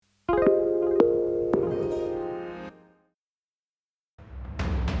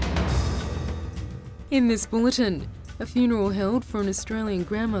In this bulletin, a funeral held for an Australian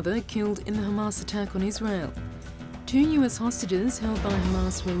grandmother killed in the Hamas attack on Israel. 2 US hostages held by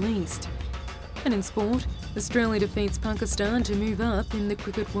Hamas released. And in sport, Australia defeats Pakistan to move up in the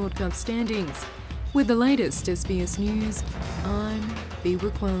Cricket World Cup standings. With the latest SBS News, I'm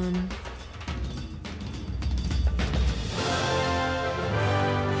Biwa Kwan.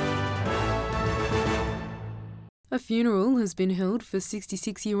 A funeral has been held for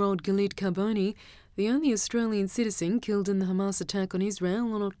 66-year-old Galit Carboni, the only Australian citizen killed in the Hamas attack on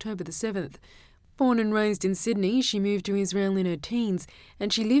Israel on October the 7th. Born and raised in Sydney, she moved to Israel in her teens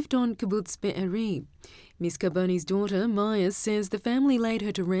and she lived on Kibbutz Be'eri. Miss Carboni's daughter, Maya, says the family laid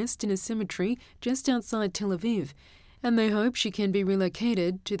her to rest in a cemetery just outside Tel Aviv and they hope she can be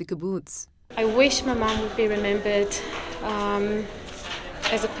relocated to the kibbutz. I wish my mom would be remembered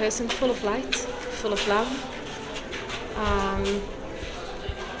as a person full of light, full of love,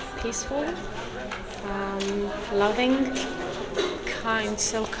 peaceful, loving, kind,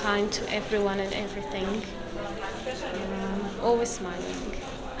 so kind to everyone and everything, always smiling,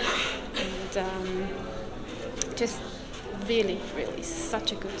 and just really, really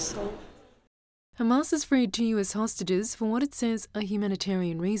such a good soul. Hamas has freed 2 US hostages for what it says are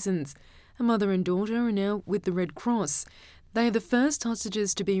humanitarian reasons. A mother and daughter are now with the Red Cross. They are the first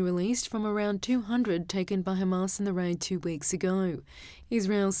hostages to be released from around 200 taken by Hamas in the raid 2 weeks ago.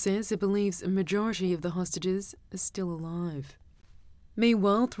 Israel says it believes a majority of the hostages are still alive.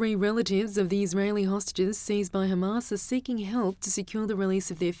 Meanwhile, 3 relatives of the Israeli hostages seized by Hamas are seeking help to secure the release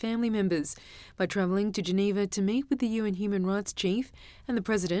of their family members by travelling to Geneva to meet with the UN Human Rights Chief and the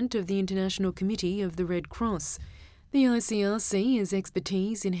President of the International Committee of the Red Cross. The ICRC has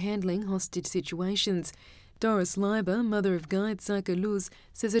expertise in handling hostage situations. Doris Leiber, mother of Guy Tsaka Luz,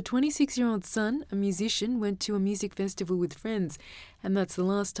 says her 26-year-old son, a musician, went to a music festival with friends, and that's the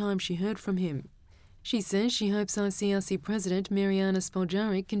last time she heard from him. She says she hopes ICRC President Mariana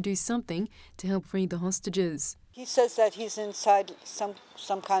Spoljaric can do something to help free the hostages. He says that he's inside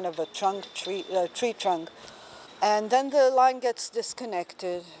some kind of a tree trunk, and then the line gets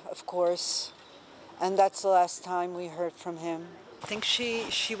disconnected, of course, and that's the last time we heard from him. I think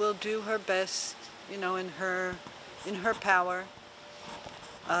she will do her best, in her power.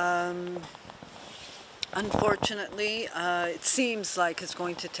 Unfortunately, it seems like it's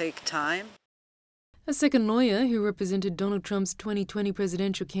going to take time. A second lawyer who represented Donald Trump's 2020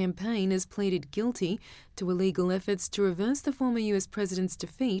 presidential campaign has pleaded guilty to illegal efforts to reverse the former US president's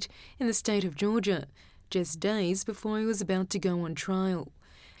defeat in the state of Georgia, just days before he was about to go on trial.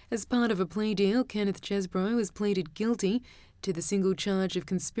 As part of a plea deal, Kenneth Chesbrough has pleaded guilty to the single charge of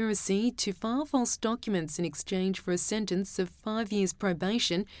conspiracy to file false documents in exchange for a sentence of 5 years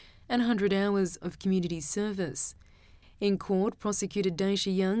probation and 100 hours of community service. In court, prosecutor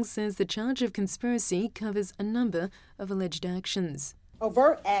Daisha Young says the charge of conspiracy covers a number of alleged actions.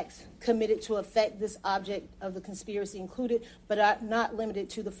 Overt acts committed to effect this object of the conspiracy included, but are not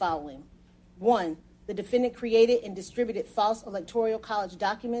limited to the following. 1. The defendant created and distributed false electoral college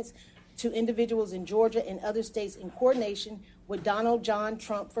documents to individuals in Georgia and other states in coordination with Donald John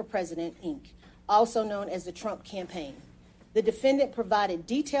Trump for President, Inc., also known as the Trump Campaign. The defendant provided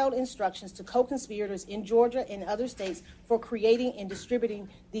detailed instructions to co-conspirators in Georgia and other states for creating and distributing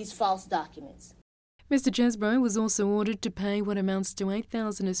these false documents. Mr Chesbrough was also ordered to pay what amounts to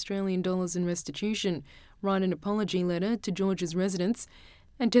 $8,000 Australian in restitution, write an apology letter to Georgia's residents,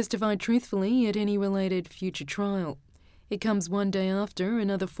 and testify truthfully at any related future trial. It comes one day after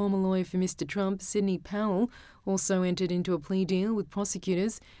another former lawyer for Mr Trump, Sidney Powell, also entered into a plea deal with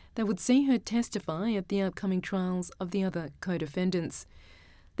prosecutors that would see her testify at the upcoming trials of the other co-defendants.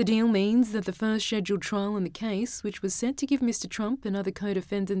 The deal means that the first scheduled trial in the case, which was set to give Mr Trump and other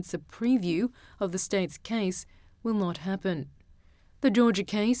co-defendants a preview of the state's case, will not happen. The Georgia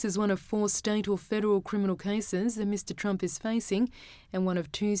case is one of 4 state or federal criminal cases that Mr Trump is facing and one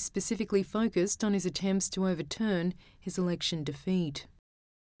of 2 specifically focused on his attempts to overturn his election defeat.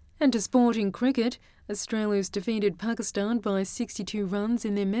 And to sport in cricket, Australia's defeated Pakistan by 62 runs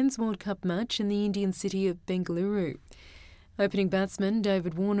in their Men's World Cup match in the Indian city of Bengaluru. Opening batsmen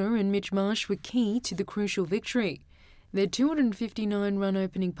David Warner and Mitch Marsh were key to the crucial victory. Their 259-run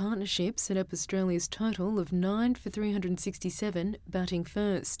opening partnership set up Australia's total of 9 for 367 batting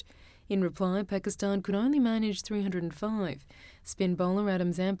first. In reply, Pakistan could only manage 305. Spin bowler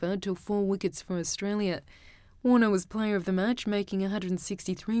Adam Zampa took 4 wickets for Australia. Warner was player of the match, making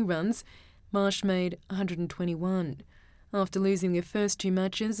 163 runs. Marsh made 121. After losing their first 2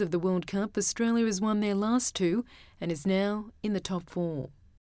 matches of the World Cup, Australia has won their last 2 and is now in the top 4.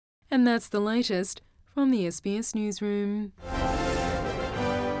 And that's the latest from the SBS Newsroom.